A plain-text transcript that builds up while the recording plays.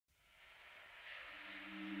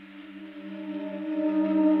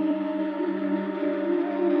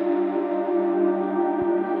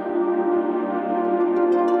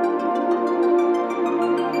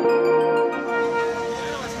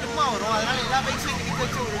பைக்ஸும் இங்கே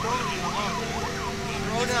வச்சு ஒரு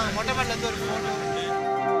ரோடு மொட்டமல்லேருந்து ஒரு ஃபோட்டோ.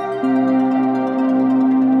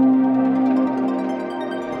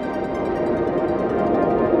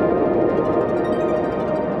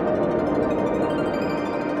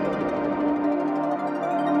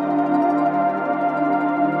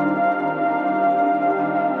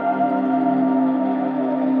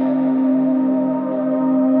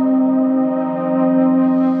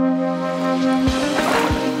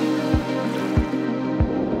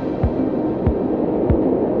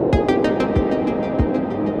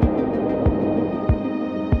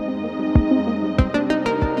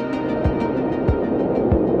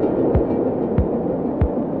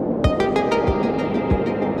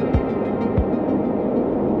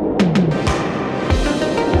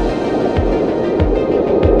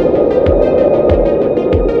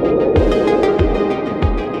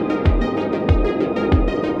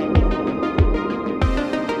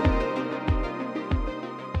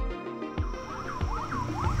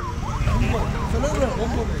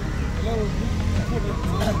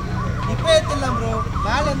 இப்போ ஏற்றலாம் ப்ரோ,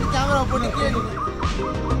 மேலே இருந்து கேமரா போட்டு கேளு.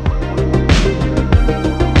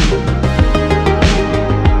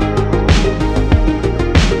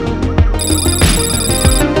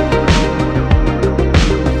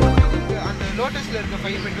 அந்த லோட்டஸில் இருக்க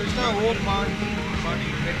 5 பெட்ரோல்ஸ் தான் ஓம்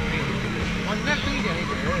மார்னிங் பெட்ரோல் ஒன் நேரம் தூங்கிட்டு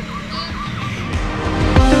எனக்கு.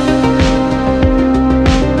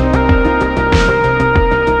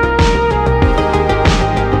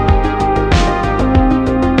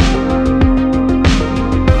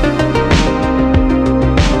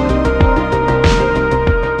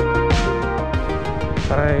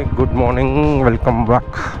 Good morning, welcome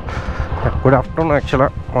back. Good afternoon.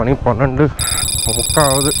 ஆக்சுவலாக மணி 12:30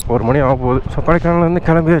 1 மணி ஆக போகுது. ஸோ கொடைக்கானல்லேருந்து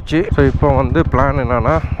கிளம்பியாச்சு. ஸோ இப்போ வந்து பிளான்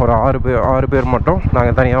என்னென்னா ஒரு 6 பேர் மட்டும்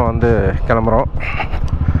நாங்கள் தனியாக வந்து கிளம்புறோம்.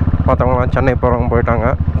 மற்றவங்களாம் சென்னை போகிறவங்க போயிட்டாங்க,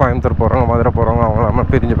 கோயம்புத்தூர் போகிறவங்க, மதுரை போகிறவங்க அவங்களாம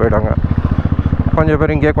பிரிஞ்சு போயிட்டாங்க. கொஞ்சம்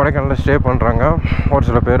பேர் இங்கேயே கொடைக்கானலில் ஸ்டே பண்ணுறாங்க. ஒரு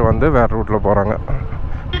சில பேர் வந்து வேறு ரூட்டில் போகிறாங்க.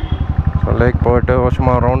 ஸோ லேக் போய்ட்டு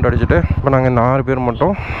சும்மா ரவுண்ட் அடிச்சுட்டு இப்போ நாங்கள் இந்த 6 பேர்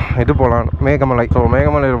மட்டும் இது போகலாம், மேகமலை. ஸோ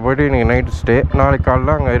மேகமலையில் போய்ட்டு இன்றைக்கி நைட்டு ஸ்டே, நாளைக்கு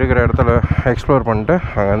காலையில் அங்கே இருக்கிற இடத்துல எக்ஸ்ப்ளோர் பண்ணிட்டு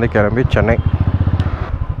அங்கேருந்து கிளம்பி சென்னை.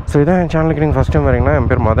 ஸோ இதான் என் சேனலுக்கு நீங்கள் ஃபஸ்ட் டைம் வரீங்கன்னா, என்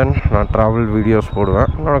பேர் மதன். நான் ட்ராவல் வீடியோஸ்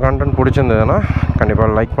போடுவேன். என்னோடய கண்டென்ட் பிடிச்சிருந்ததுன்னா கண்டிப்பாக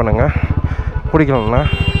லைக் பண்ணுங்கள். பிடிக்கலன்னா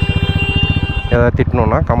எதாவது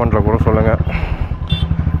திட்டணுன்னா கமெண்ட்டில் கூட சொல்லுங்கள்,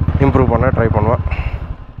 இம்ப்ரூவ் பண்ண ட்ரை பண்ணுவேன்.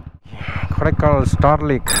 கொடைக்கானல் ஸ்டார்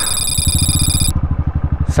லேக்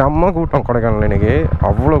செம்ம கூட்டம். கொடைக்கானல் இன்றைக்கி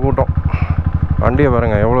அவ்வளோ கூட்டம். வண்டியை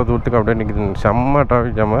பாருங்கள் எவ்வளோ தூரத்துக்கு அப்படியே நிற்கிது. செம்ம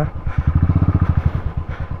டிராஃபிக் ஜாமு.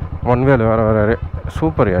 ஒன் வேல வேறு வராரு.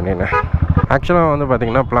 சூப்பர் நீ. ஆக்சுவலாக வந்து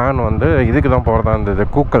பார்த்திங்கன்னா பிளான் வந்து இதுக்கு தான் போகிறதா இருந்தது,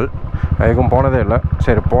 கூக்கல். அதுக்கும் போனதே இல்லை.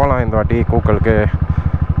 சரி போகலாம் இந்த வாட்டி கூக்கலுக்கு,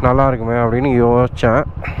 நல்லா இருக்குமே அப்படின்னு யோசித்தேன்.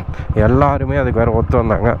 எல்லாருமே அதுக்கு வேறு ஒத்து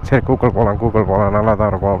வந்தாங்க. சரி கூக்கல் போகலாம் நல்லா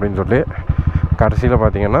தான் இருக்கும் அப்படின்னு சொல்லி கடைசியில்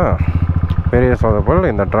பார்த்திங்கன்னா பெரிய சொதப்பல்.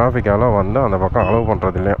 இந்த டிராஃபிக்கால் வந்து அந்த பக்கம் அலோவ்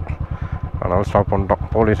பண்ணுறது இல்லையா, அதனால் ஸ்டாப் பண்ணிட்டோம்.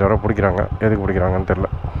 போலீஸ் வேறு பிடிக்கிறாங்க, எதுக்கு பிடிக்கிறாங்கன்னு தெரில.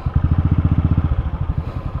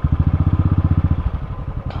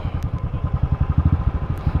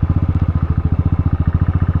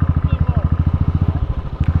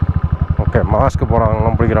 ஓகே, மாஸ்க்கு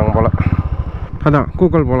போகிறாங்களாம் பிடிக்கிறாங்க போல். அதான்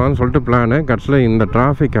கூக்கல் போகலான்னு சொல்லிட்டு பிளானு. கடைசியில் இந்த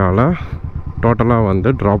டிராஃபிக்கால் டோட்டலாக வந்து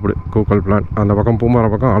ட்ராப்டு கூக்கல் பிளான். அந்த பக்கம் பூமார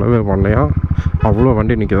பக்கம் அளவே பண்ணையா, அவ்வளோ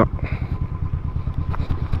வண்டி நிற்கிதான்.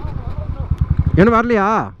 என்ன வரலையா?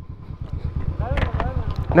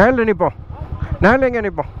 நேரில் நிற்போம். நேரில் எங்கே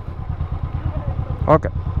நிற்போம்? ஓகே.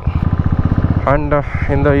 அண்ட்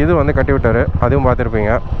இந்த இது வந்து கட்டி விட்டார், அதுவும்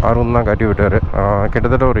பார்த்துருப்பீங்க. அருண் தான் கட்டி விட்டார்.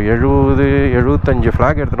 கிட்டத்தட்ட ஒரு 70-75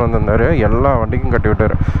 ஃப்ளாக் எடுத்துகிட்டு வந்திருந்தார். எல்லா வண்டிக்கும் கட்டி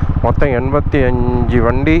விட்டார். மொத்தம் 85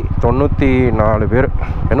 வண்டி, 94 பேர்.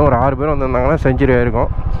 இன்னும் ஒரு 6 பேர் வந்திருந்தாங்கன்னா செஞ்சுரி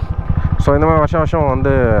ஆகிருக்கும். ஸோ இந்த மாதிரி வருஷம்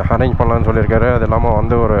வந்து அரேஞ்ச் பண்ணலான்னு சொல்லியிருக்காரு. அது இல்லாமல்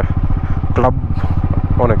வந்து ஒரு கிளப்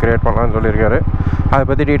ஒன்று க்ரியேட் பண்ணலான்னு சொல்லியிருக்காரு. அதை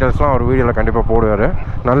பற்றி டீட்டெயில்ஸ்லாம் அவர் வீடியோவில் கண்டிப்பாக போடுவார்.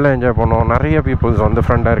 நல்லா என்ஜாய் பண்ணுவோம். நிறைய பீப்புள்ஸ் வந்து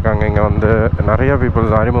ஃப்ரெண்டாக இருக்காங்க. இங்கே வந்து நிறைய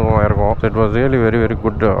பீப்புள்ஸ் அறிமுகமாக இருக்கும். It was really very very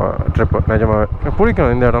good trip. நிஜமாகவே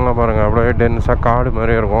பிடிக்கும். இந்த இடம்லாம் பாருங்கள், அப்படியே டென்ஸாக காடு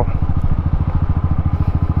மாதிரியே இருக்கும்.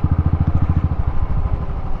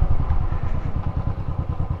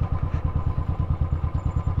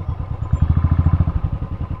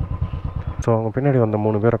 ஸோ அவங்க பின்னாடி வந்த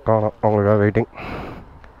 3 பேரை காணோம். அவங்களுக்காக வெயிட்டிங்.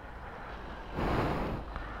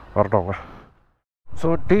 வரட்டோங்க. ஸோ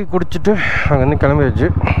டீ குடிச்சிட்டு அங்கேருந்து கிளம்பியாச்சு.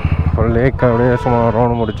 இப்போ லேக் அப்படியே சும்மா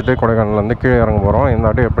ரவுண்டு முடிச்சுட்டு கொடைக்கானல்லேருந்து கீழே இறங்க போகிறோம். இந்த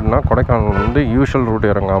வாட்டி எப்படின்னா கொடைக்கானல்லேருந்து யூஷுவல் ரூட்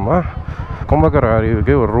இறங்காமல் கும்பக்கரை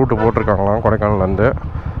அருவிக்கு ஒரு ரூட்டு போட்டிருக்காங்களாம் கொடைக்கானல்லேருந்து.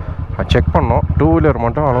 செக் பண்ணோம். 2 வீலர்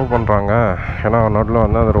மட்டும் அலோவ் பண்ணுறாங்க. ஏன்னா நடுவில்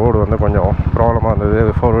வந்து அந்த ரோடு வந்து கொஞ்சம் ப்ராப்ளமாக இருந்தது.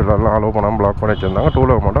 4 வீலர்லாம் அலோவ் பண்ணாமல் பிளாக் பண்ணி வச்சுருந்தாங்க. 2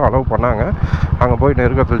 வீலர் மட்டும் அலோவ் பண்ணாங்க. அங்கே போய்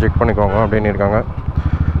நெருக்கத்தில் செக் பண்ணிக்கோங்க அப்படின்னு இருக்காங்க.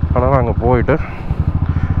 அதனால் அங்கே போயிட்டு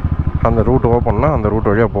அந்த ரூட் ஓப்பன்னா அந்த ரூட்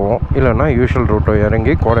வழியாக போவோம். இல்லைன்னா யூஷுவல் ரூட்டை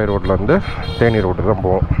இறங்கி கோடை ரோட்லேருந்து தேனி ரோட்டு தான்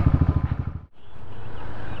போவோம்.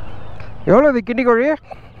 எவ்வளோ இது கிண்டி கோழி?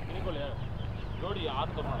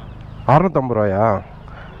 650 ரூபாயா?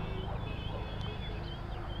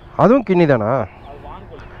 அதுவும் கிண்ணி தானா?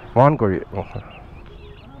 வான்கோழி.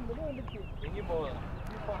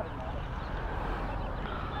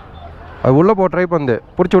 அது உள்ளே போ, ட்ரை பண்ணு,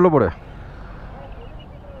 பிடிச்சி உள்ளே போடு.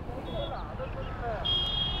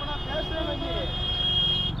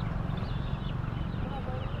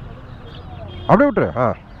 அப்படியே விட்டுரு.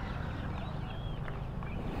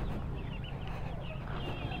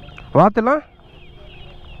 வாத்துலாம்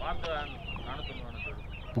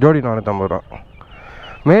ஜோடி 450 ரூபா.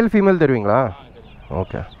 மேல் ஃபீமேல் தருவீங்களா?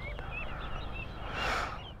 ஓகே.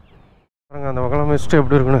 பாருங்க அந்த பக்கம் மிஸ்ட்டு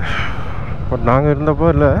எப்படி இருக்குன்னு. பட் நாங்கள் இருந்தப்போ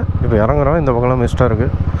இல்லை, இப்போ இறங்குறோம். இந்த பக்கம் மிஸ்ட்டாக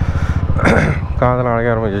இருக்குது. காதல்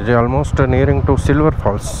அழக ஆரம்பிச்சிச்சு. Almost nearing to silver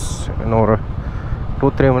falls. இன்னும் ஒரு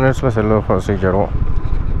 2-3 மினிட்ஸில் silver falls reach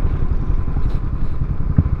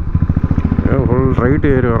full right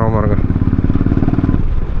ஏறி வராமல் பாருங்க.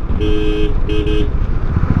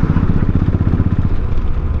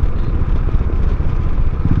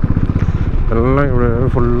 எல்லாம் இப்படி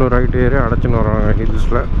ஃபுல்லு ரைட் ஏறி அடைச்சின்னு வராங்க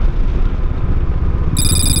ஹில்ஸில்.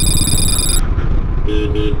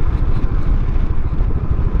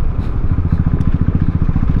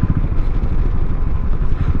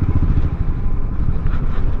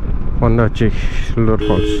 வந்தாச்சு சில்வர்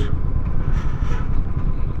ஃபால்ஸ்.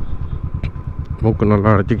 மூக்கு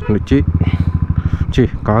நல்லா அடைச்சிக்கிச்சு,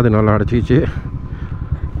 காது நல்லா அடைச்சிக்கிச்சு.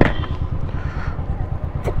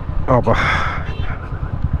 ஆப்பா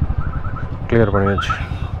கிளியர் பண்ணியாச்சு.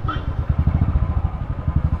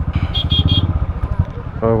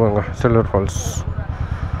 ஆமாங்க சில்வர் ஃபால்ஸ்.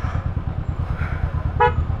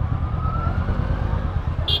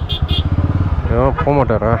 ஏன் போக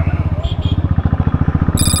மாட்டாரா?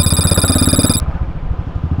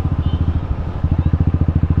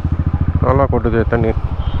 நல்லா கொட்டுது தண்ணி.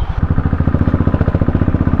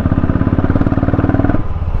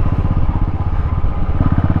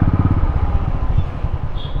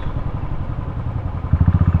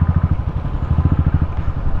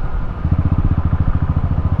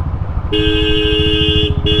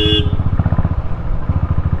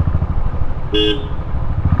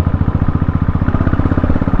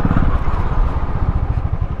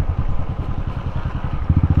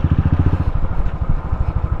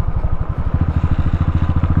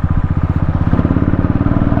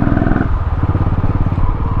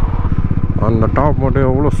 அந்த டாப் மட்டும்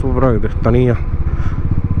எவ்வளோ சூப்பராக இருக்குது தனியாக.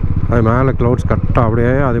 அது மேலே க்ளவுட்ஸ் கரெக்டாக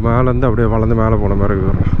அப்படியே அது மேலேருந்து அப்படியே வளர்ந்து மேலே போன மாதிரி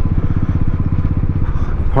இருக்குது.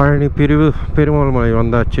 பழனி பிரிவு பெருமாள் மலை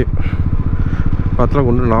வந்தாச்சு. பத்தில்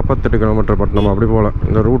கொண்டு 48 கிலோமீட்டர். பட் நம்ம அப்படி போகல.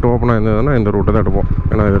 இந்த ரூட் ஓப்பனாக இருந்ததுன்னா இந்த ரூட்டை தான் எடுப்போம்.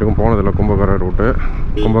 ஏன்னா இது வரைக்கும் போனதில்லை. கும்பகரை ரூட்டு,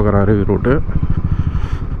 கும்பகரை அருவி ரூட்டு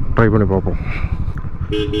ட்ரை பண்ணி பார்ப்போம்.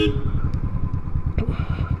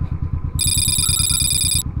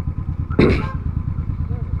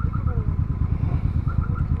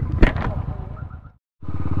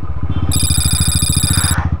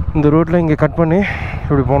 இந்த ரூட்டில் இங்கே கட் பண்ணி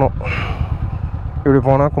இப்படி போனோம். இப்படி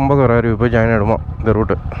போனால் கும்பகரை அருவி போய் ஜாயின் ஆகிடுமா இந்த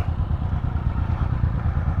ரூட்டு.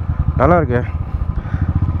 நல்லா இருக்கு.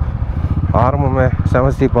 ஆரம்பமே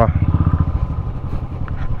செமஸ்தீப்பா.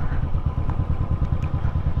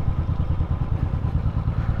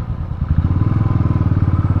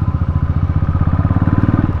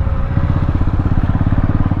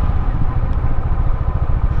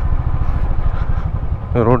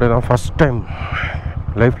 இந்த ரோடு தான் ஃபஸ்ட் டைம்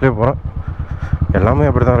லைஃப்லேயே போகிறேன். எல்லாமே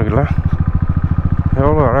அப்படி தான் இருக்குல்ல.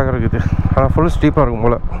 எவ்வளோ அழகாக இருக்குது. ஆனால் ஃபுல் ஸ்டீப்பாக இருக்கும்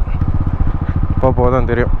போல். போக தான்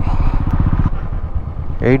தெரியும்.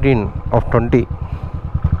 18 of 20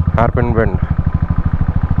 ஹேர்பின் பெண்ட்.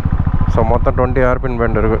 ஸோ மொத்தம் 20 ஹேர்பின்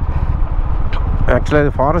பெண்ட் இருக்குது. ஆக்சுவலாக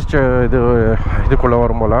இது ஃபாரஸ்ட் இதுக்குள்ளே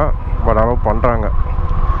வரும் போல். பட் அலோவ் பண்ணுறாங்க.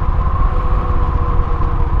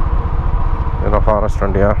 இதான் ஃபாரஸ்ட்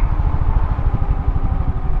வண்டியா?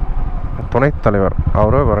 துணைத் தலைவர்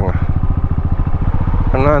அவரே வருங்க.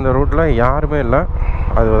 ஆனால் இந்த ரூட்டில் யாருமே இல்லை.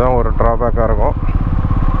 அதுதான் ஒரு ட்ராபேக்காக இருக்கும்.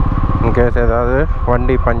 இன்கேஸ் ஏதாவது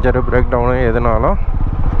வண்டி பஞ்சரு பிரேக் டவுனு எதுனாலும்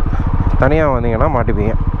தனியாக வந்தீங்கன்னா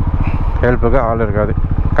மாட்டிப்பீங்க. ஹெல்ப்புக்கு ஆள் இருக்காது.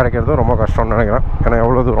 கிடைக்கிறதும் ரொம்ப கஷ்டம்னு நினைக்கிறேன். ஏன்னா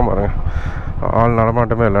எவ்வளோ தூரம் பாருங்கள், ஆள்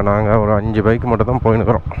நடமாட்டமே இல்லை. நாங்கள் ஒரு 5 பைக்கு மட்டும் தான்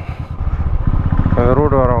போயின்னுக்கிறோம். இந்த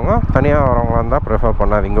ரூட் வரவங்க தனியாக வரவங்களாக இருந்தால் ப்ரிஃபர்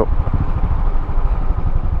பண்ணாதீங்க.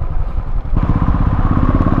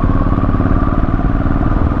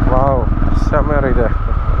 செம்மையாக இருக்குது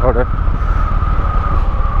ரோடு.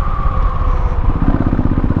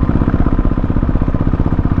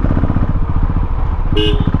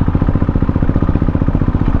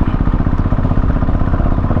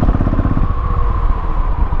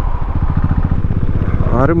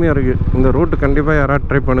 அருமையாக இருக்குது இந்த ரூட்டு. கண்டிப்பாக யாராவது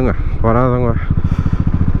ட்ரை பண்ணுங்கள், வராதவங்க.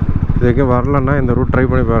 இதுக்கு வரலன்னா இந்த ரூட் ட்ரை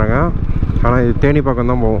பண்ணி பாருங்க. ஆனால் இது தேனி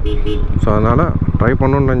பக்கம் தான் போகும். ஸோ அதனால் ட்ரை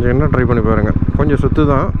பண்ணணுன்னு நினச்சிங்கன்னா ட்ரை பண்ணி பாருங்கள். கொஞ்சம் சுற்று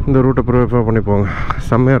தான், இந்த ரூட்டை ப்ரிஃபர் பண்ணி போங்க.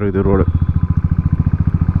 செம்மையாக இருக்குது ரோடு.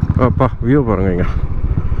 அப்பா வியூ பாருங்கள் இங்கே.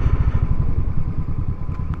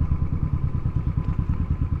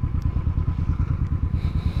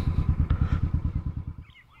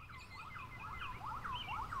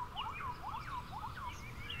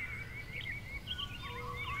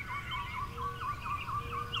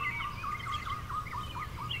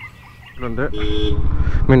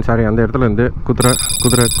 வந்து சாரி அந்த இடத்துல இருந்து குதிரை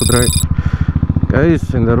கைஸ்.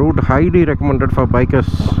 இந்த root highly recommended for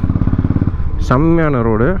bikers. செம்மையான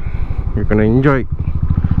ரோடு. You can enjoy.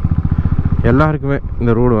 எல்லாருக்குமே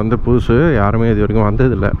இந்த ரோடு வந்து புதுசு. யாருமே இது வரைக்கும்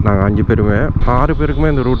வந்ததில்லை. நாங்கள் 5 பேருமே 6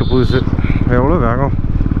 பேருக்குமே இந்த ரூட்டு புதுசு. எவ்வளோ வேகம்.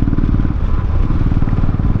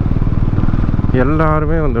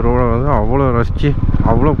 எல்லாருமே இந்த ரோடை வந்து அவ்வளோ ரசித்து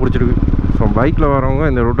அவ்வளோ பிடிச்சிருக்கு. ஸோ பைக்கில் வரவங்க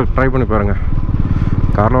இந்த ரூட்டை ட்ரை பண்ணி பாருங்கள்.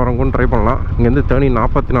 காரில் வரவங்க ட்ரை பண்ணலாம். இங்கேருந்து தேனி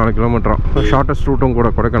 44 கிலோமீட்டராம். ஷார்ட்டஸ்ட் ரூட்டும் கூட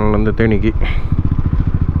கொடைக்கானல்லேருந்து தேனிக்கு.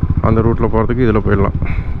 அந்த ரூட்டில் போகிறதுக்கு இதில் போயிடலாம்.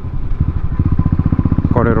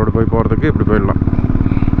 கோடை ரோடு போய் போகிறதுக்கு இப்படி போயிடலாம்.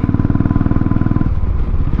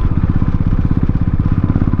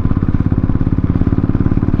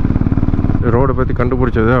 ரோடை பற்றி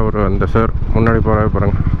கண்டுபிடிச்சது அவர் அந்த சார். முன்னாடி போகிறாரு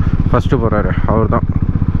பாருங்கள், ஃபஸ்ட்டு போகிறாரு அவர் தான்,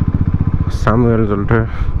 சாமுவேல்னு சொல்லிட்டு.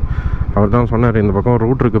 அவர் தான் சொன்னார் இந்த பக்கம்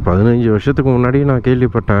ரூட் இருக்குது. 15 வருஷத்துக்கு முன்னாடி நான்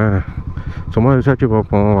கேள்விப்பட்டேன், சும்மா விசாரிச்சு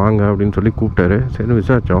பார்ப்போம் வாங்க அப்படின்னு சொல்லி கூப்பிட்டாரு. சரி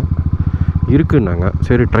விசாரித்தோம், இருக்குன்னாங்க.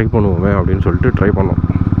 சரி ட்ரை பண்ணுவோமே அப்படின்னு சொல்லிட்டு ட்ரை பண்ணோம்.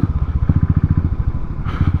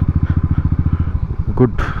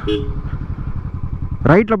 குட்.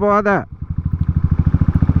 ரைட்டில் போகாத.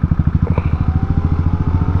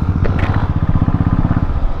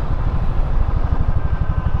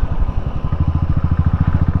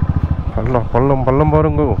 பள்ளம்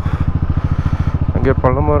பாருங்க, அங்கே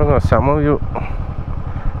பள்ளம் பாருங்க. செம வியூ,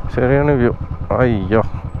 சரியான வியூ. ஐயா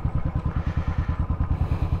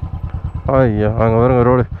அங்கே பாருங்க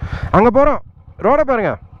ரோடு. அங்கே போகிறோம், ரோடை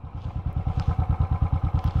பாருங்க.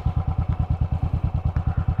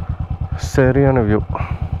 சரியான வியூ.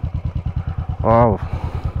 வாவ்.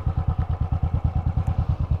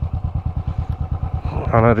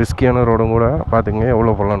 ஆனால் ரிஸ்கியான ரோடும் கூட. பார்த்துங்க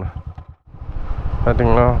எவ்வளோ பள்ளம்னு.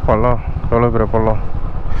 பார்த்தீங்களா பள்ளம் எவ்வளோ பெரிய பள்ளம்.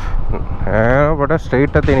 போட்டால்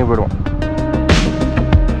ஸ்ட்ரைட்டாக தேனி போயிடுவோம்.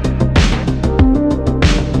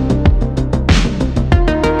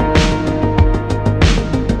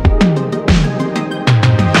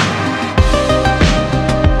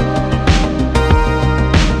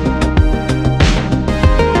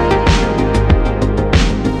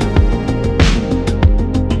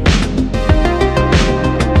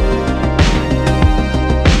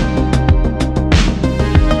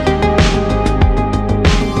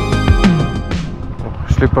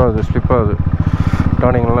 ஸ்லிப் ஆகுது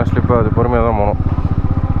டர்னிங்லாம் ஸ்லிப் ஆகுது. பொறுமையாக தான் போகணும்.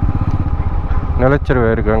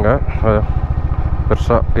 நிலச்சரிவு இருக்காங்க அது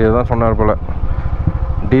பெருசாக. இதுதான் சொன்னார் போல்,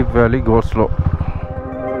 டீப் வேலி கோ ஸ்லோ.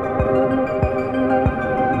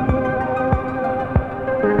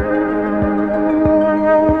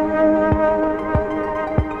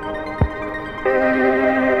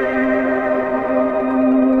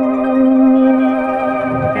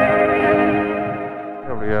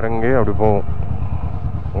 அப்படி இறங்கி அப்படி போகும்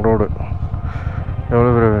ரோடு.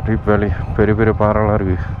 எவ்வளோ பெரிய டீப் வேலி, பெரிய பெரிய பாறைலாம்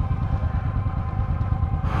இருக்குது.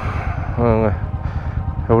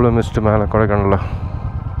 எவ்வளோ மிஸ்ட்டு மேலே கொடைக்கானலில்.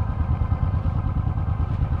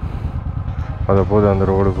 அதை போது அந்த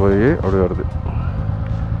ரோடு போய் அப்படி வருது.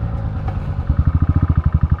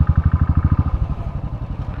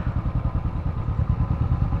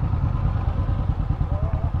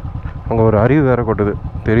 அங்கே ஒரு அருவி வேறு கொட்டுது,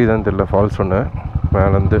 தெரியுதான்னு தெரியல. ஃபால்ஸ் ஒன்று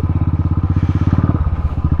மேலேருந்து.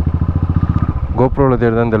 கோப்ரோவில்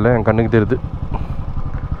தெரியுதான்னு தெரியல, என் கண்ணுக்கு தெரியுது.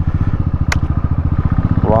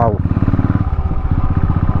 Wow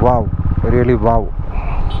wow, really wow.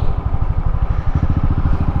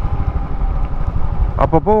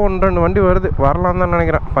 அப்பப்போ 1-2 வண்டி வருது, வரலான்னு தான்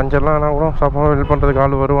நினைக்கிறேன். பஞ்சர்லாம் ஆனால் கூட சாப்பாடு ஹெல்ப் பண்ணுறதுக்கு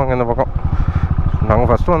ஆள் வருவாங்க இந்த பக்கம். நாங்கள்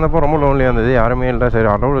ஃபஸ்ட்டு வந்தப்போ ரொம்ப லோன்லியாக இருந்தது, யாருமே இல்லை. சரி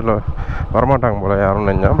அலோவில் வரமாட்டாங்க போல் யாரும்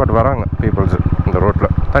நினைஞ்சேன். பட் வராங்க பீப்புள்ஸு இந்த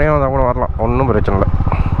ரோட்டில். தனியாக வந்தால் கூட வரலாம், ஒன்றும் பிரச்சனை இல்லை.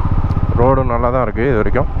 ரோடும் நல்லா தான் இருக்குது, இது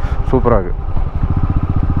வரைக்கும் சூப்பராக இருக்குது.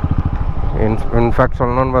 இன்ஃபேக்ட்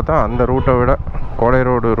சொல்லணுன்னு பார்த்தா அந்த ரூட்டை விட, கோடை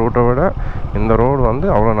ரூட்டை விட இந்த ரோடு வந்து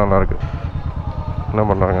அவ்வளோ நல்லாயிருக்கு. என்ன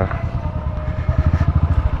பண்ணுறாங்க.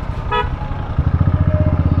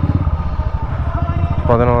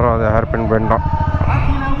 பதினோராவது ஹேர்பின் பெண்டாம்.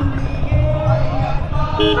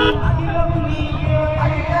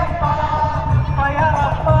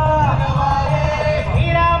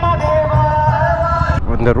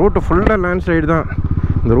 இந்த ரூட்டு ஃபுல்லாக லேண்ட்ஸ்லைடு தான்.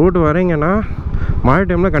 இந்த ரூட்டு வரீங்கன்னா மழை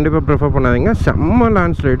டைமில் கண்டிப்பாக ப்ரிஃபர் பண்ணாதீங்க. செம்ம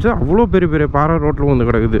லேண்ட்ஸ்லைட்ஸு. அவ்வளோ பெரிய பெரிய பாறை ரோட்டில் ஊந்து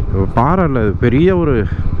கிடக்குது. பாறை இல்லை, இது பெரிய ஒரு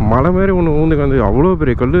மலை மாரி ஒன்று ஊந்து கிடந்து, அவ்வளோ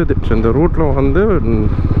பெரிய கல் இது. ஸோ இந்த ரூட்டில் வந்து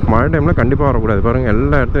மழை டைமில் கண்டிப்பாக வரக்கூடாது. பாருங்கள்,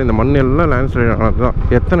 எல்லா இடத்துலையும் இந்த மண் எல்லாம் லேண்ட்ஸ்லைட் ஆனது தான்.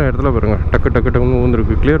 எத்தனை இடத்துல பாருங்கள் டக்கு டக்கு டக்குன்னு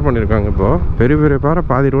ஊந்துருக்கு. கிளியர் பண்ணியிருக்காங்க. இப்போது பெரிய பெரிய பாறை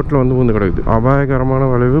பாதி ரோட்டில் வந்து ஊந்து கிடக்குது.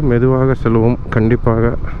 அபாயகரமான விளைவு. மெதுவாக செல்வோம்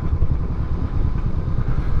கண்டிப்பாக.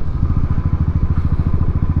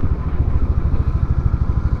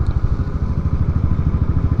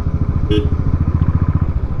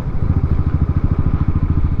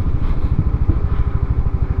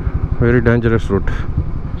 Very dangerous root.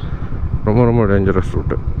 ரொம்ப ரொம்ப டேஞ்சரஸ்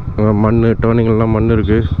ரூட்டு. மண் டேர்னிங்லாம் மண்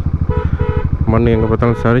இருக்குது. மண் எங்கே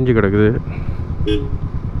பார்த்தாலும் சரிஞ்சு கிடக்குது.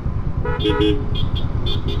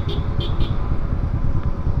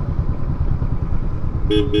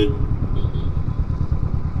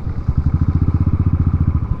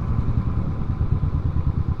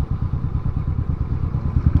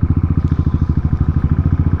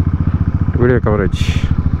 வீடியோ கவரேஜ்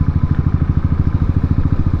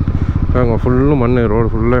அங்கே ஃபுல்லும் மண். ரோடு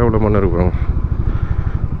ஃபுல்லாக எவ்வளோ மண் இருக்குங்க.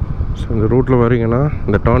 ஸோ இந்த ரூட்டில் வரீங்கன்னா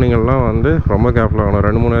இந்த டேர்னிங்கெல்லாம் வந்து ரொம்ப கேர்ஃபுல்லாக ஆகணும்.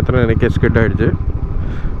 2-3 இடத்துல எனக்கே ஸ்கிட் ஆகிடுச்சு.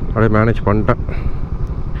 அப்படியே மேனேஜ் பண்ணிட்டேன்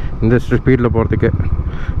இந்த ஸ்பீடில் போகிறதுக்கே.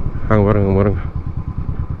 அங்கே பாருங்க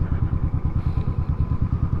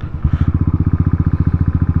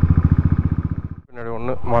பின்னாடி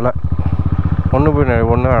ஒன்று மலை, ஒன்று பின்னாடி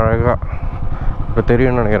ஒன்று அழகாக இப்போ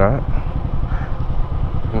தெரியும்னு நினைக்கிறேன்.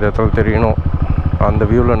 இந்த இடத்துல தெரியணும். அந்த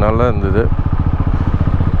வியூவில் நல்லா இருந்தது.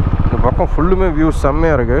 இந்த பக்கம் ஃபுல்லுமே வியூ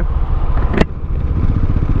செம்மையாக இருக்குது.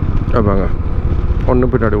 ஆமாங்க, ஒன்று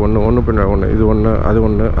பின்னாடி ஒன்று, ஒன்று பின்னாடி ஒன்று, இது ஒன்று, அது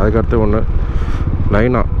ஒன்று, அதுக்கடுத்து ஒன்று,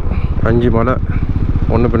 லைனாக 5 மலை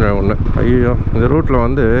ஒன்று பின்னாடி ஒன்று. ஐயோ, இந்த ரூட்டில்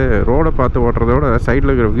வந்து ரோடை பார்த்து ஓட்டுறத விட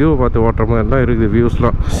சைடில் இருக்கிற வியூவை பார்த்து ஓட்டுற மாதிரி தான் இருக்குது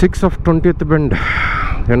வியூஸ்லாம். 6 of 20th பெண்ட்.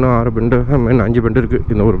 இன்னும் 6 பெண்டு, இன்னும் 5 பெண்டு இருக்குது.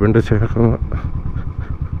 இந்த ஒரு பெண்டு சேர்க்கணும்.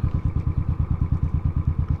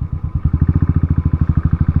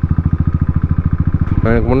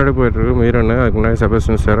 எனக்கு முன்னாடி போயிட்டுருக்கு மீரன், அதுக்கு முன்னாடி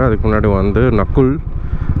செபஸ்டியன் சார், அதுக்கு முன்னாடி வந்து நக்குல்,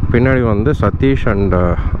 பின்னாடி வந்து சதீஷ் அண்ட்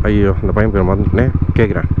ஐயோ இந்த பையன் பேர் மறந்துட்டேனே,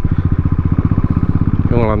 கேட்குறேன்.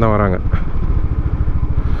 இவங்களாம் தான் வராங்க.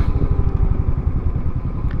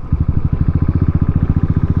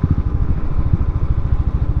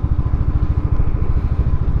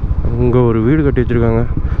 இங்கே ஒரு வீடு கட்டி வச்சுருக்காங்க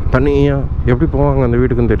தனியாக. எப்படி போவாங்க அந்த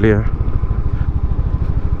வீட்டுக்குன்னு தெரியலையா.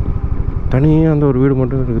 தனியாக அந்த ஒரு வீடு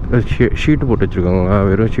மட்டும் இருக்குது. ஷீட்டு போட்டு வச்சுருக்காங்க.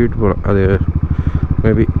 வெறும் ஷீட்டு போல. அது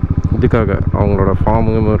மேபி இதுக்காக அவங்களோட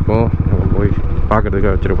ஃபார்மும் இருக்கும், அங்கே போய்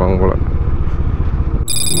பார்க்குறதுக்காக வச்சுருப்பாங்க போல்.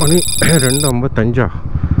 மணி 2:55.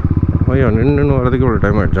 ஐயோ, நின்று வரதுக்கு இவ்வளோ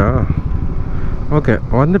டைம் ஆகிடுச்சா. ஓகே,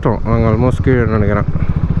 வந்துட்டோம். நாங்கள் ஆல்மோஸ்ட் கீழே நினைக்கிறேன்.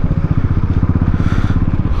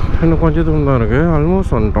 இன்னும் கொஞ்சம் தூரம் தான் இருக்குது.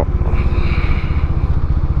 ஆல்மோஸ்ட் வந்துட்டோம்.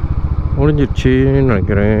 முடிஞ்சிடுச்சின்னு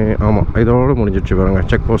நினைக்கிறேன். ஆமாம், இதோடு முடிஞ்சிடுச்சு. பாருங்கள்,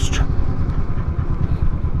 செக் போஸ்ட்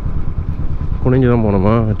குனிஞ்சு தான்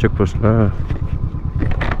போகணுமா செக் போஸ்ட்டில்.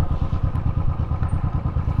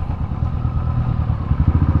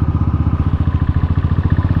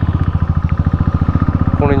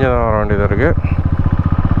 குனிஞ்சு தான் வர வேண்டியதாக இருக்குது.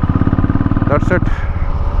 That's it.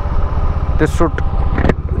 This root.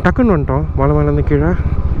 டக்குன்னு வந்துட்டோம் மலை மேலேருந்து கீழே.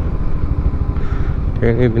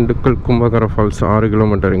 திண்டுக்கல் கும்பகரை ஃபால்ஸ் 6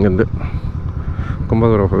 கிலோமீட்டர் இங்கேருந்து.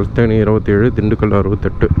 கும்பகரை ஃபால்ஸ் தேனி 27, திண்டுக்கல்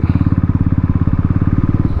 68.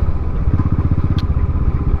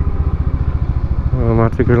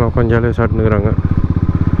 மரத்துக்கு உட்காந்து ஜாலியாக சாப்பிட்டுக்கிறாங்க.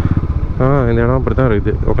 இந்த இடம் அப்படி தான்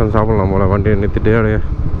இருக்குது. உட்காந்து சாப்பிட்லாம் போல். வண்டியை நிறுத்திட்டு அப்படியே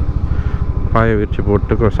பாயை விரிச்சு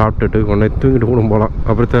போட்டு சாப்பிட்டுட்டு கொண்டே தூங்கிட்டு கூட போகலாம்.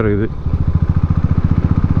 அப்படி தான் இருக்குது.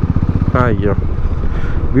 ஐயோ,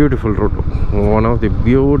 beautiful road. One of the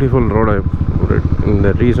beautiful road. இந்த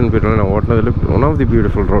ரீசன்ட் பீரியடில் நான் ஓட்டினதில் one of the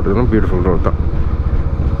beautiful road. இதெல்லாம் பியூட்டிஃபுல் ரோடு தான்.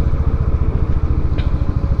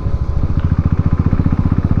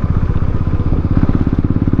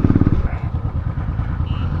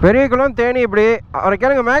 பெரியகுளம் தேனி. இப்படி அவரை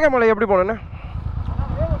கேளுங்க, மேகமலை எப்படி போனேன்னு.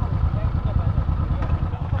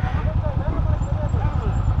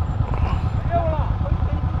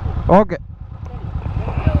 Okay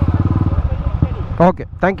okay,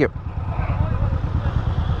 thank you.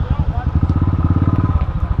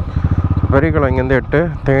 பெரியகுளம் இங்கேருந்து 8,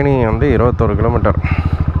 தேனி வந்து 21 கிலோமீட்டர்.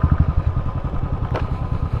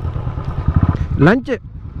 லஞ்சு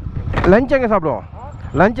எங்கே சாப்பிடுவோம்?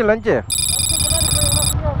 லஞ்சு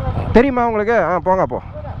தெரியுமா உங்களுக்கு? போங்க அப்போ.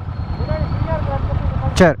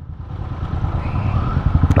 சரி,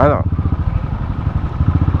 அதான்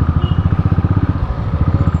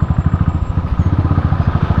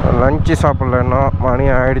லஞ்சு சாப்பிட்லன்னா மணி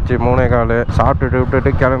ஆகிடுச்சி 3:15. சாப்பிட்டுட்டு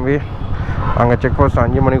விட்டுட்டு கிளம்பி அங்கே செக் போஸ்ட்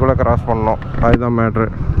 5 மணிக்குள்ளே கிராஸ் பண்ணோம். அதுதான் மேட்ரு.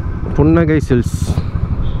 புன்னகை சில்ஸ்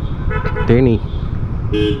தேனி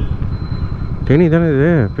தானே இது?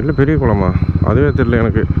 பெரிய குளமா? அதுவே தெரியல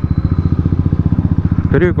எனக்கு.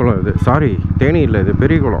 பெரிய குளம் இது, சாரி தேனி இல்லை, இது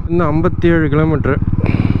பெரிய குளம். இன்னும் 57 கிலோமீட்ரு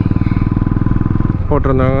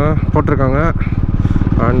போட்டிருக்காங்க.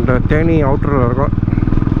 அண்ட் தேனி அவுட்டரில் இருக்கும்.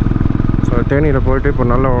 ஸோ தேனியில் போயிட்டு இப்போ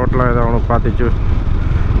நல்ல ஹோட்டலாக ஏதோ ஒன்று பார்த்துச்சு.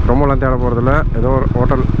 ரொம்பலாம் தேட போகிறதில்ல, ஏதோ ஒரு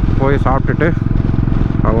ஹோட்டல் போய் சாப்பிட்டுட்டு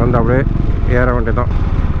அங்கே வந்து அப்படியே ஏற வேண்டியதான்.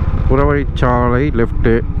 புறவழிச்சாலை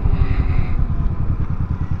லெஃப்ட்டு.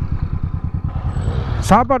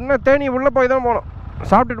 சாப்பாடுனா தேனி உள்ளே போய் தான் போகணும்,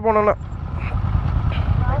 சாப்பிட்டுட்டு போனோன்னா.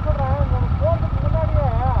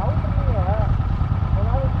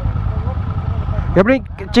 எப்படி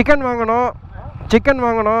சிக்கன் வாங்கணும்.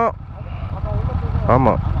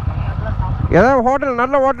 ஆமாம், ஏதாவது ஹோட்டல்,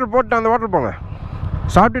 நல்ல ஹோட்டல் போட்டு அந்த ஹோட்டல் போங்க,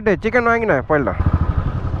 சாப்பிட்டுட்டு சிக்கன் வாங்கினேன் போயிடலாம்.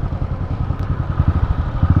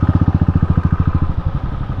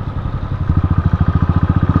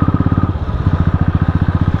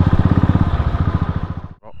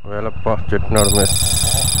 வேலைப்பா செட்டிநாடு மெஸ்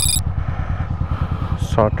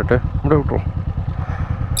சாப்பிட்டுட்டு அப்படியே விட்ருவோம்.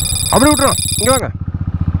 இங்கே வாங்க.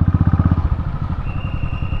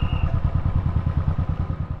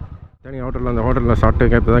 தனி ஹோட்டலில், அந்த ஹோட்டலில்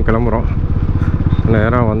சாப்பிட்டு இப்போ தான் கிளம்புறோம்.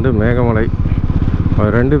 நேராக வந்து மேகமலை.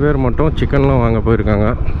 2 பேர் மட்டும் சிக்கன்லாம் வாங்க போயிருக்காங்க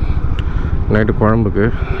நைட்டு குழம்புக்கு.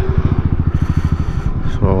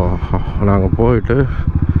 ஸோ நாங்கள் போயிட்டு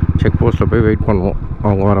செக் போஸ்ட்டில் போய் வெயிட் பண்ணுவோம்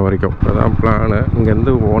அவங்க வர வரைக்கும். அதுதான் பிளானு.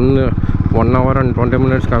 இங்கேருந்து 1 hour and 20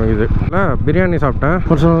 minutes காமிக்குது. இல்லை, பிரியாணி சாப்பிட்டேன்.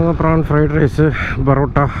 ஒரு சில ப்ரான் ஃப்ரைட் ரைஸு,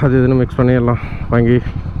 பரோட்டா, அது இதுன்னு மிக்ஸ் பண்ணி எல்லாம் வாங்கி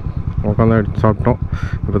உட்காந்து அடித்து சாப்பிட்டோம்.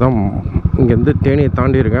 இப்போ தான் இங்கேருந்து தேனியை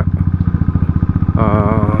தாண்டியிருக்கேன்.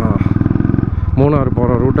 மூணாறு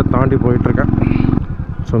போகிற ரூட்டை தாண்டி போயிட்டுருக்கேன்.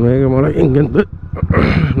 ஸோ மேகமலை இங்கேருந்து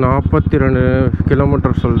 42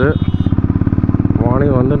 கிலோமீட்டர் சொல்லுது.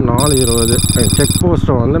 மார்னிங் வந்து 4:20. செக்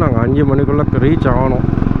போஸ்ட்டை வந்து நாங்கள் 5 மணிக்குள்ளே ரீச் ஆகணும்.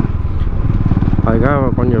 அதுக்காக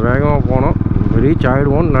கொஞ்சம் வேகமாக போனோம். ரீச்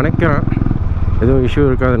ஆகிடுவோன்னு நினைக்கிறேன், எதுவும் இஷ்யூ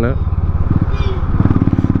இருக்காதுன்னு.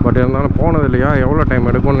 பட் இருந்தாலும் போனது இல்லையா, எவ்வளோ டைம்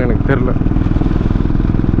எடுக்கும்னு எனக்கு தெரில.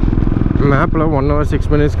 மேப்பில் 1 hour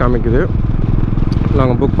 6 minutes காமிக்குது.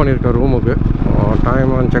 நாங்கள் புக் பண்ணியிருக்க ரூமுக்கு.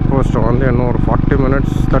 டைம் செக் போஸ்ட்டை வந்து இன்னும் ஒரு 40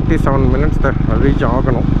 minutes 37 minutes ரீச்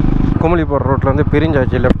ஆகணும். குமுளி போகிற ரோட்லேருந்து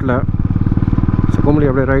பிரிஞ்சாச்சு லெஃப்ட்டில். ஸோ குமுளி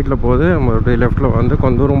அப்படியே ரைட்டில் போகுது. நம்ம அப்படியே லெஃப்ட்டில் வந்து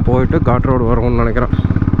கொஞ்சம் தூரம் போயிட்டு காட் ரோடு வரும்னு நினைக்கிறேன்.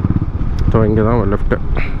 ஸோ இங்கே தான் லெஃப்ட்டு.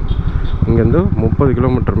 இங்கேருந்து 30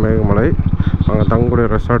 கிலோமீட்டர் மேகமலை. அங்கே தங்கக்கூடிய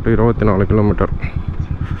ரெசார்ட்டு 24 கிலோமீட்டர்.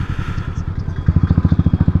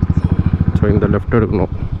 ஸோ இந்த லெஃப்ட்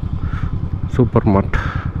எடுக்கணும். சூப்பர் மார்ட்.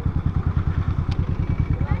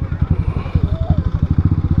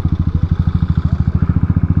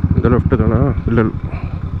 இந்த லெஃப்ட்டு தானே? இல்லை,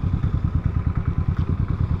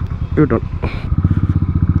 யூட்டர்ன்.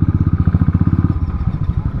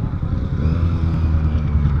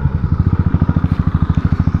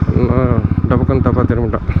 டபக்கன் தப்பா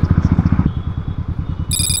திரும்பிட்டேன்.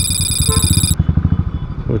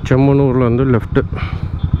 செம்மனூரில் வந்து லெஃப்ட்டு.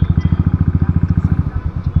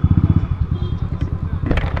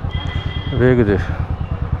 வேகுது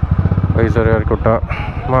வைசர் ஏற்கட்டா.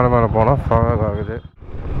 மேலே போனால் ஃபாக் ஆகுது.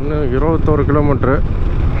 இன்னும் 21 கிலோமீட்ரு.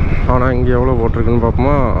 ஆனால் இங்கே எவ்வளோ போட்டிருக்குன்னு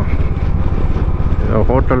பார்ப்போமா.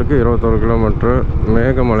 ஹோட்டலுக்கு 21 கிலோமீட்ரு,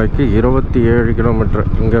 மேகமலைக்கு 27 கிலோமீட்ரு.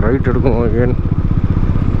 இங்கே ரைட் எடுக்கணும் அகெயின்.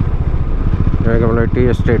 Meghamalai tea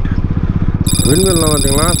estate. விண்வெல்லாம்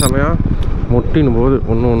பார்த்தீங்கன்னா செமையாக முட்டின்னு போகுது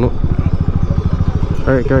ஒன்று.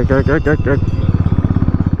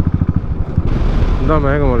 இதுதான்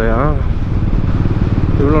மேகமலையா?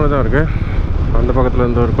 இவ்வளோ தான் இருக்குது. அந்த பக்கத்தில்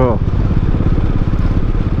இருந்து இருக்கோ.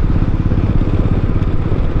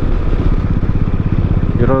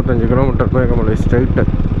 இருபத்தஞ்சு கிலோமீட்டர் மேகமலை ஸ்ட்ரைட்டு.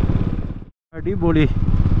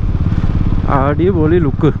 அடிபொலி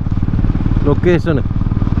லொக்கேஷனு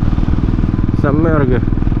செம்மையாக இருக்குது.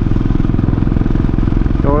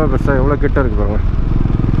 எவ்வளோ பெருசாக, எவ்வளோ கிட்ட இருக்குது பாருங்கள்.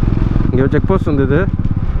 இங்கே செக் போஸ்ட் வந்தது,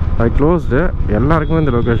 அது க்ளோஸ்டு. எல்லாருக்குமே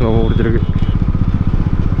இந்த லொக்கேஷன் ரொம்ப பிடிச்சிருக்கு.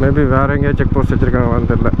 மேபி வேறு எங்கேயா செக் போஸ்ட்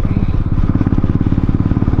வச்சுருக்காங்களான்னு தெரில.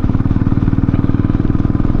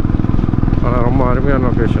 ஆனால் ரொம்ப அருமையான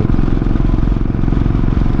லொக்கேஷன்.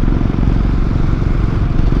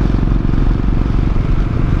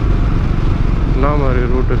 என்ன மாதிரி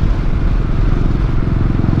ரூட்டு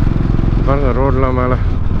பாருங்கள். ரோடெலாம் மேலே.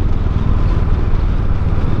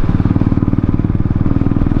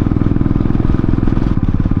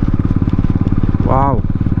 Wow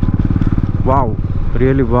wow,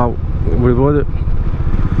 really wow. இப்படி போகுது,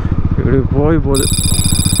 இப்படி போகுது.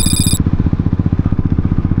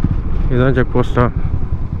 இதுதான் செக் போஸ்ட்டா?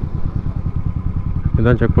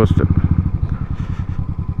 இதுதான் செக் போஸ்ட்டு.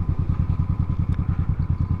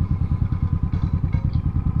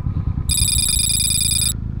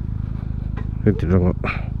 நிறுத்திடுங்க,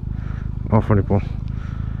 ஆஃப் பண்ணிப்போம்.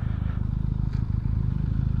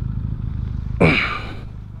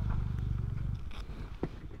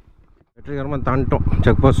 வெற்றிகரமாக தாண்டிட்டோம்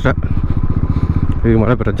செக் போஸ்ட்டை. இது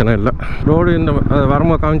மழை பிரச்சனை இல்லை. ரோடு இந்த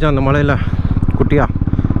வரும்போது காமிச்சா அந்த மலையில் குட்டியா,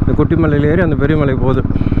 இந்த குட்டி மலையில் ஏறி அந்த பெரிய மலை போகுது.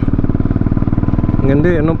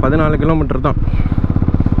 இங்கேருந்து இன்னும் 14 கிலோமீட்டர் தான்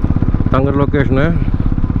தங்குற லொக்கேஷனு.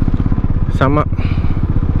 செம்ம.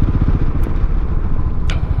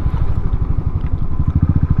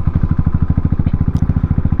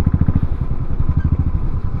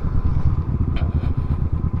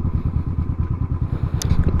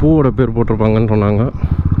 பூவோட பேர் போட்டிருப்பாங்கன்னு சொன்னாங்க.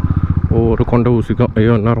 ஒவ்வொரு கொண்டை ஊசிக்கும்.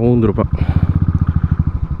 ஐயோ, நேரம் ஊந்துருப்பேன்.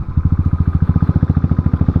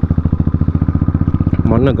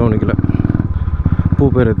 மண்ணை கவனிக்கல, பூ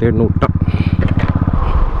பேரை தேடின்னு விட்டான்.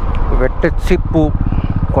 வெட்டச்சி பூ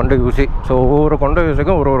கொண்டை ஊசி. ஸோ ஒவ்வொரு கொண்டை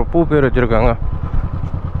ஊசிக்கும் ஒரு பூ பேர் வச்சுருக்காங்க.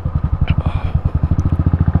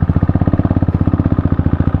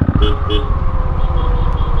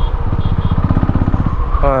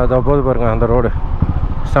 அதை போது பாருங்கள் அந்த ரோடு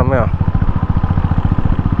செம்மையா.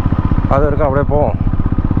 அது வரைக்கும் அப்படியே போவோம்,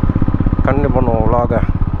 கண்டினியூ பண்ணுவோம் விலாக.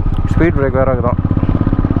 ஸ்பீட் பிரேக் வேறு இருக்குதான்.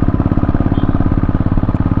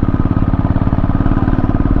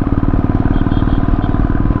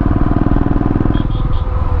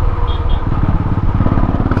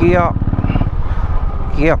 கியா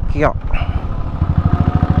கியா கியா.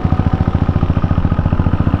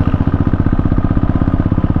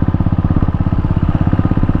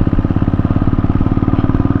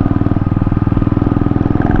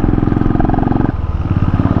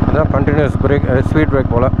 கண்டினியூஸ் பிரேக், ஸ்பீட்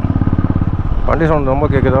பிரேக் போல். வண்டி சவுண்ட் ரொம்ப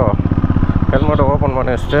கேட்குதோ. ஹெல்மெட்டை ஓப்பன்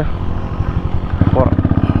பண்ணி வச்சுட்டு போகிறேன்.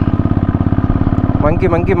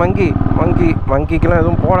 மங்கிக்கெலாம்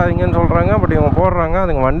எதுவும் போடாதீங்கன்னு சொல்கிறாங்க. பட் இவங்க போடுறாங்க.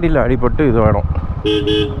 அதுங்க வண்டியில் அடிபட்டு இதுவாகிடும்.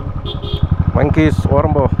 மங்கீஸ்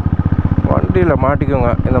ஓரம்போ வண்டியில்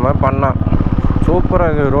மாட்டிக்குங்க இந்த மாதிரி பண்ணால். சூப்பராக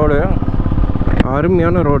இருக்குது ரோடு,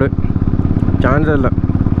 அருமையான ரோடு, சான்ஸே இல்லை.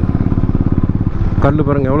 கல்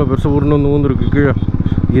பாருங்கள் எவ்வளோ பெருசு உருண்டு ஊந்துருக்கு கீழே.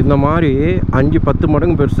 இந்த மாதிரி 5-10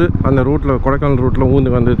 மடங்கு பெருசு அந்த ரூட்டில், கொடைக்கானல் ரூட்டில்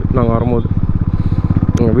ஊந்து வந்தது நாங்கள் வரும்போது.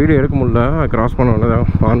 வீடியோ எடுக்க முடியல, கிராஸ் பண்ண வேண்டியதான்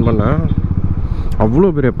ஆன் பண்ணேன்.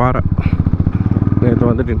 அவ்வளோ பெரிய பாறை. நேற்று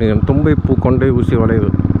வந்துட்டு தும்பை பூ கொண்டை ஊசி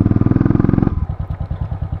வளைவு.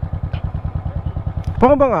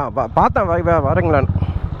 போங்க பார்த்தேன் வரங்களான்னு.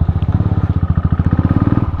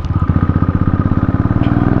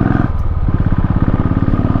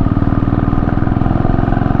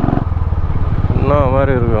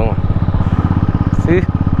 மாதிரி இருக்குங்க.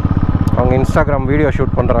 அவங்க இன்ஸ்டாகிராம் வீடியோ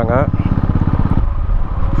ஷூட் பண்ணுறாங்க.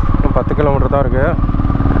 இன்னும் 10 கிலோமீட்டர் தான் இருக்குது.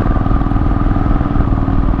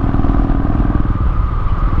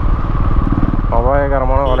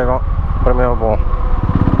 அபாயகரமான வளைவாம். அப்புறமேவா போவோம்.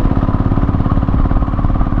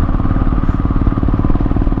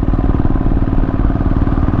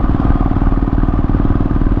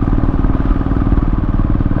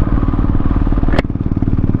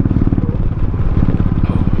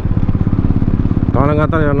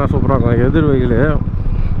 காலங்காத்தால் என்ன சூப்பராக இருக்கும். எதிர் வெயில்,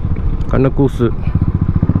 கண்ணு கூசு.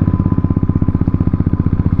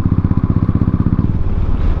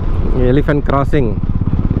 Elephant crossing.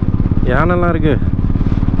 யானைலாம் இருக்குது,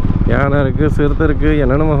 யானை இருக்குது, சிறுத்தை இருக்குது,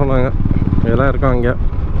 என்னென்னமோ சொன்னாங்க. இதெல்லாம் இருக்கும் அங்கே.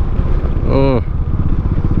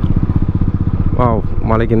 வாவ்,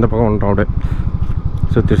 மலைக்கு இந்த பக்கம் வந்துட்டோம்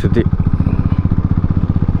அப்படியே சுற்றி.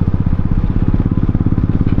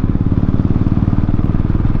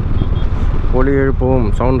 ஒலி எழுப்பவும்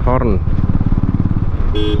சவுண்ட் ஹார்ன்.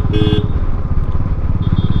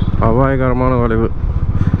 அபாயகரமான வளைவு.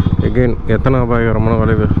 எகெயின் எத்தனை அபாயகரமான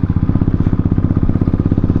வளைவு.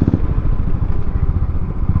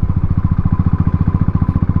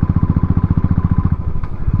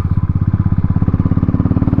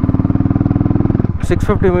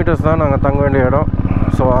 $650 மீட்டர்ஸ் தான் நாங்கள் தங்க வேண்டிய இடம்.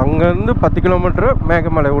 ஸோ அங்கேருந்து 10 கிலோமீட்டரு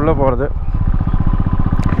மேகமலை உள்ளே போகிறது.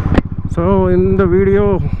 ஸோ இந்த வீடியோ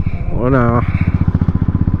நான்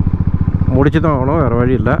முடிச்சு தான் ஆகணும், வேறு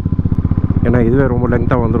வழி இல்லை. ஏன்னா இதுவே ரொம்ப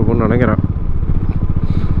லெங்க்த்தாக வந்திருக்கும்னு நினைக்கிறேன்.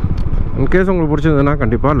 இன்கேஸ் உங்களுக்கு பிடிச்சிருந்ததுன்னா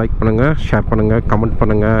கண்டிப்பாக லைக் பண்ணுங்கள், ஷேர் பண்ணுங்கள், கமெண்ட்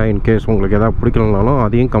பண்ணுங்கள். இன்கேஸ் உங்களுக்கு எதாவது பிடிக்கலனாலும்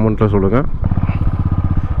அதையும் கமெண்ட்டில் சொல்லுங்கள்.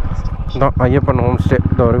 இதான் ஐயப்பன் ஹோம் ஸ்டே.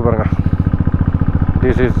 இதோ வரைக்கும் பாருங்கள்.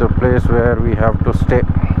 This is the place where we have to stay.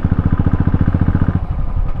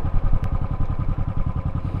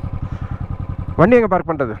 வண்டி எங்கே பார்க்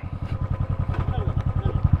பண்ணுறது?